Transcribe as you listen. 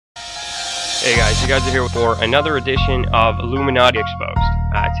Hey guys, you guys are here for another edition of Illuminati Exposed.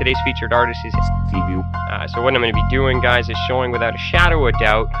 Today's featured artist is Stevie. So what I'm going to be doing, guys, is showing without a shadow of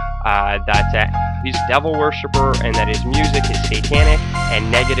doubt that he's a devil worshiper and that his music is satanic and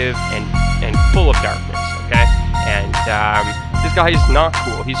negative and full of darkness, okay? And this guy is not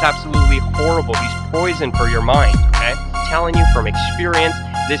cool. He's absolutely horrible. He's poison for your mind, okay? I'm telling you from experience,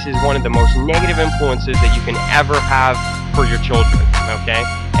 this is one of the most negative influences that you can ever have for your children, okay?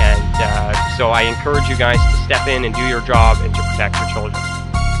 And so I encourage you guys to step in and do your job and to protect your children.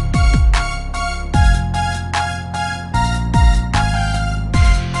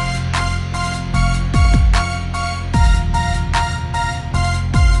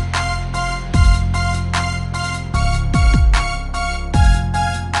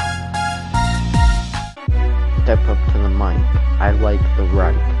 Step up to the mic. I like the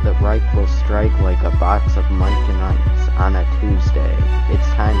right. The right will strike like a box of Mike and Ike's on a Tuesday. It's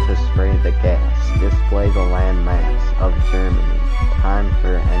time to spray the gas. Display the landmass of Germany. Time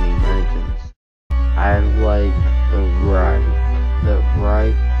for an emergency. I like the right. The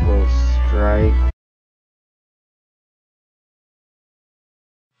right will strike.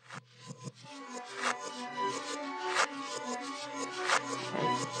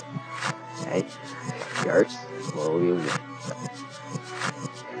 Hey, yours. Well, you.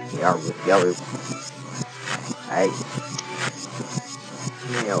 Yo. Hey.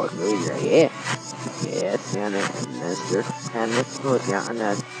 Yo, yeah. Yes, and Mr. And it's good, yeah, and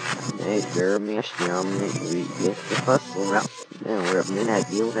that. Hey, Jeremy, we get the hustle out. Then we're in that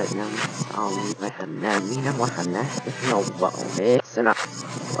deal that young. Oh, we had that, me, and what, and that's no, what, it's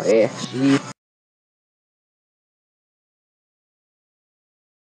enough. Oh, yeah, she.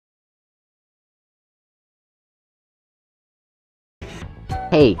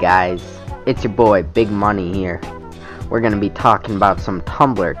 Hey guys, it's your boy Big Money here. We're gonna be talking about some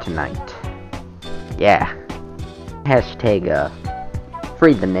Tumblr tonight. Yeah. Hashtag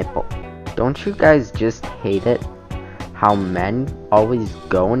free the nipple. Don't you guys just hate it how men always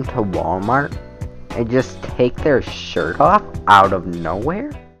go into Walmart and just take their shirt off out of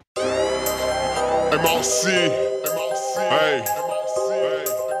nowhere? MLC. Hey.